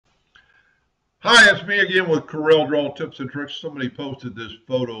Hi, it's me again with Corel Draw tips and tricks. Somebody posted this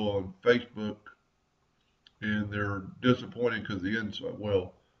photo on Facebook and they're disappointed because the inside,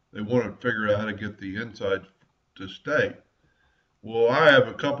 well, they want to figure out how to get the inside to stay. Well, I have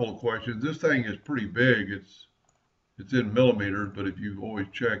a couple of questions. This thing is pretty big. It's in millimeters, but if you always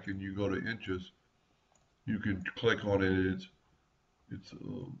check and you go to inches, you can click on it. It's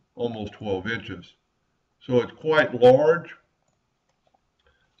almost 12 inches. So it's quite large.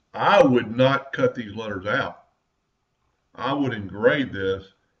 I would not cut these letters out. I would engrave this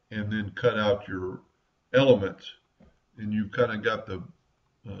and then cut out your elements, and you've kind of got the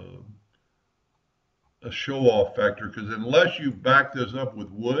uh, a show-off factor. Because unless you back this up with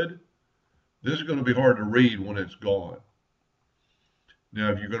wood, this is going to be hard to read when it's gone.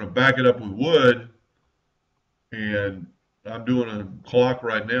 Now, if you're going to back it up with wood, and I'm doing a clock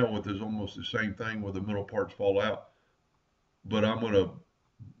right now with is almost the same thing where the middle parts fall out, but I'm going to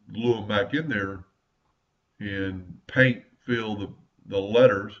glue them back in there and paint fill the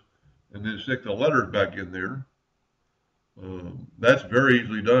letters and then stick the letters back in there. That's very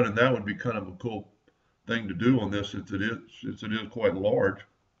easily done, and that would be kind of a cool thing to do on this since it is quite large.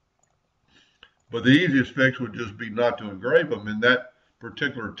 But the easiest fix would just be not to engrave them, and that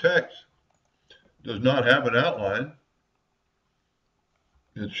particular text does not have an outline.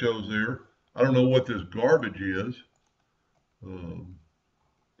 It shows there. I don't know what this garbage is,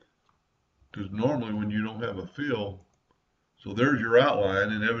 because normally when you don't have a fill, so there's your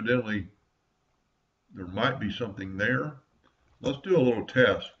outline, and evidently there might be something there. Let's do a little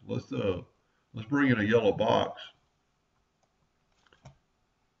test. Let's bring in a yellow box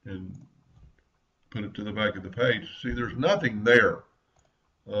and put it to the back of the page. See, there's nothing there.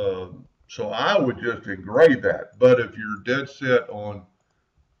 So I would just engrave that. But if you're dead set on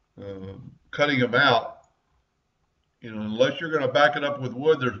cutting them out, unless you're going to back it up with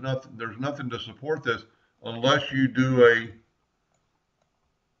wood, there's nothing to support this unless you do a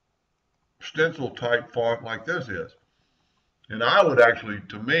stencil type font like this is. And I would actually,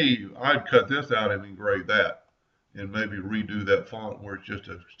 to me, I'd cut this out and engrave that and maybe redo that font where it's just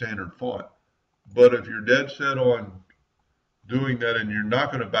a standard font. But if you're dead set on doing that and you're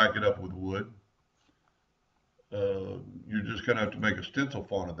not going to back it up with wood, you're just going to have to make a stencil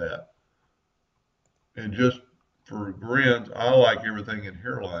font of that. And just for grins, I like everything in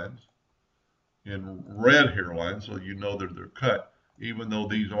hairlines, in red hairlines, so you know that they're cut. Even though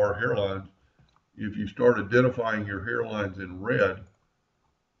these are hairlines, if you start identifying your hairlines in red,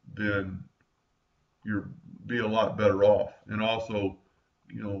 then you'll be a lot better off. And also,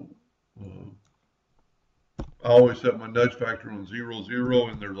 you know, I always set my nudge factor on 0, 0,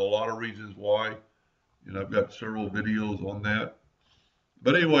 and there's a lot of reasons why. And I've got several videos on that.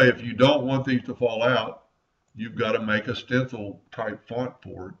 But anyway, if you don't want these to fall out, you've got to make a stencil type font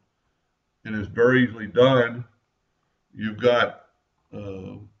for it. And it's very easily done. You've got 3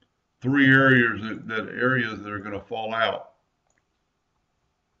 areas that are going to fall out.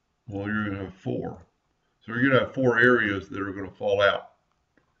 Well, you're going to have 4. So you're going to have 4 areas that are going to fall out.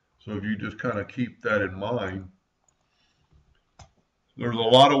 So if you just kind of keep that in mind, there's a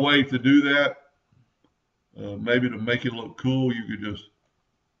lot of ways to do that. Maybe to make it look cool, you could just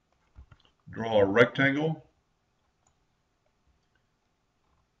draw a rectangle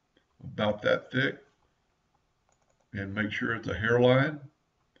about that thick and make sure it's a hairline.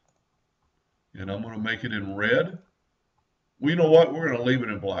 And I'm going to make it in red. Well, you know what? We're going to leave it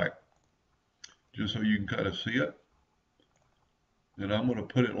in black just so you can kind of see it. And I'm going to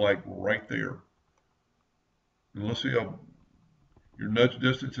put it like right there. And let's see how your nudge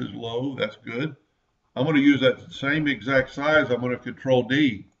distance is low. That's good. I'm going to use that same exact size. I'm going to Control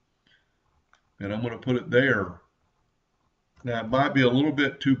D. And I'm going to put it there. Now, it might be a little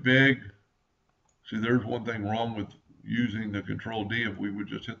bit too big. See, there's one thing wrong with using the Control D. If we would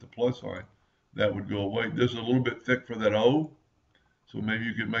just hit the plus sign, that would go away. This is a little bit thick for that O. So maybe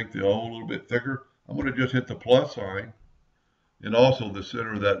you could make the O a little bit thicker. I'm going to just hit the plus sign. And also the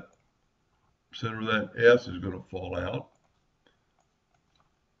center of that S is going to fall out.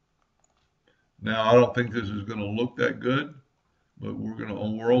 Now, I don't think this is going to look that good, but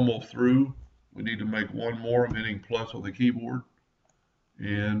we're almost through. We need to make one more. I'm hitting plus on the keyboard.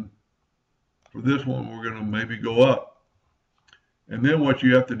 And for this one, we're going to maybe go up. And then what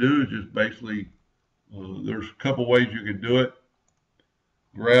you have to do is just basically, there's a couple ways you can do it.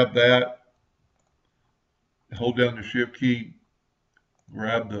 Grab that, hold down the shift key,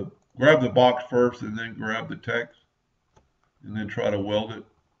 grab the box first, and then grab the text, and then try to weld it.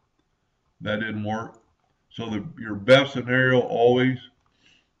 That didn't work. So your best scenario always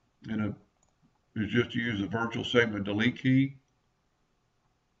is just to use the virtual segment delete key.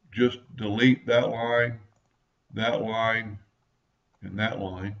 just delete that line, and that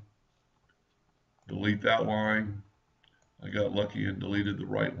line. Delete that line. I got lucky and deleted the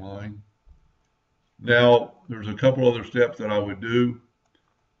right line. Now, there's a couple other steps that I would do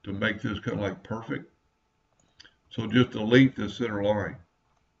to make this kind of like perfect. So just delete the center line.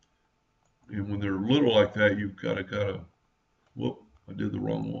 And when they're little like that, you've got to whoop, I did the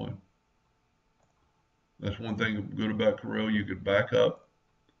wrong one. That's one thing good about Corel. You can back up.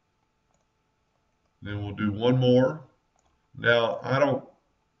 Then we'll do one more. Now,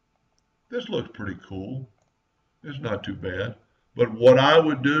 this looks pretty cool. It's not too bad. But what I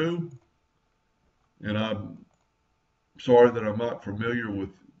would do, and I'm sorry that I'm not familiar with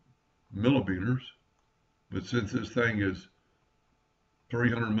millimeters, but since this thing is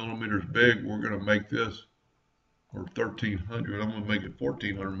 300 millimeters big, we're going to make this, or 1300, I'm going to make it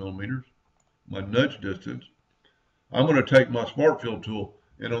 1400 millimeters, my nudge distance. I'm going to take my Smart Fill tool,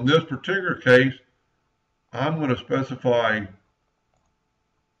 and on this particular case, I'm going to specify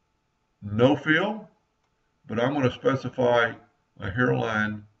no fill, but I'm going to specify a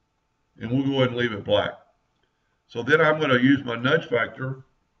hairline, and we'll go ahead and leave it black. So then I'm going to use my nudge factor,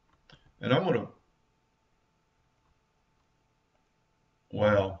 and I'm going to,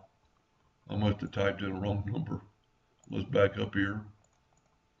 wow, I must have typed in a wrong number. Let's back up here.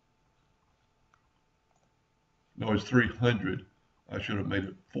 No, it's 300. I should have made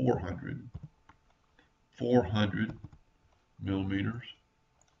it 400. 400 millimeters.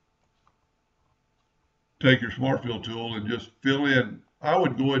 Take your Smart Fill tool and just fill in. I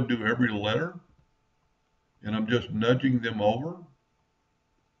would go ahead and do every letter, and I'm just nudging them over.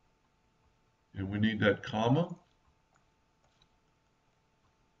 And we need that comma.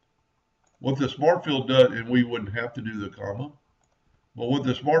 What the Smart Fill does, and we wouldn't have to do the comma, but what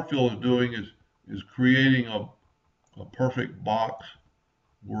the Smart Fill is doing is creating a perfect box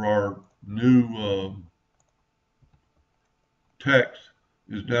where our new text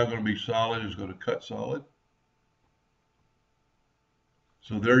is now going to be solid, is going to cut solid.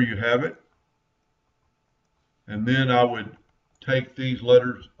 So there you have it. And then I would take these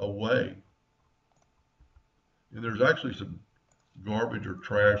letters away. And there's actually some garbage or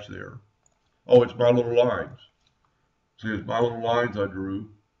trash there. Oh, it's my little lines. See, it's my little lines I drew.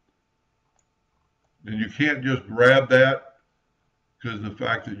 And you can't just grab that because of the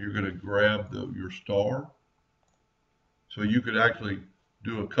fact that you're going to grab your star. So you could actually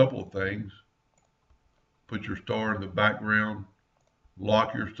do a couple of things. Put your star in the background,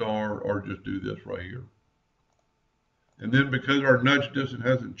 lock your star, or just do this right here. And then because our nudge distance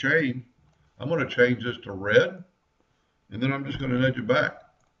hasn't changed, I'm going to change this to red, and then I'm just going to nudge it back.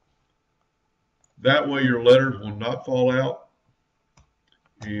 That way your letters will not fall out,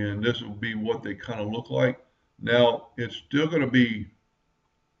 and this will be what they kind of look like. Now, it's still going to be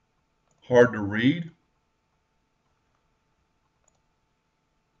hard to read.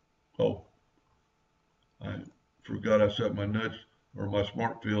 Oh, I forgot I set my nudge or my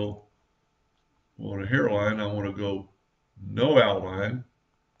Smart Fill on a hairline. I want to go no outline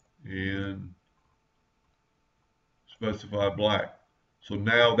and specify black. So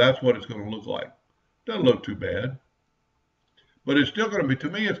now that's what it's going to look like. Doesn't look too bad, but it's still going to be, to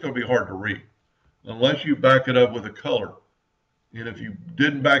me, it's going to be hard to read unless you back it up with a color. And if you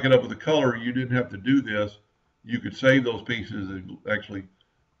didn't back it up with a color, you didn't have to do this. You could save those pieces and actually,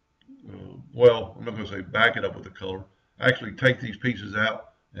 well, I'm not going to say back it up with a color. Actually take these pieces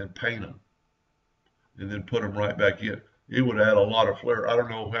out and paint them and then put them right back in. It would add a lot of flair. I don't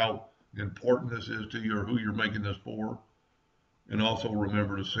know how important this is to you or who you're making this for. And also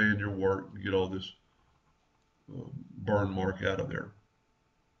remember to sand your work to get all this burn mark out of there.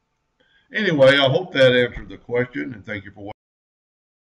 Anyway, I hope that answered the question, and thank you for watching.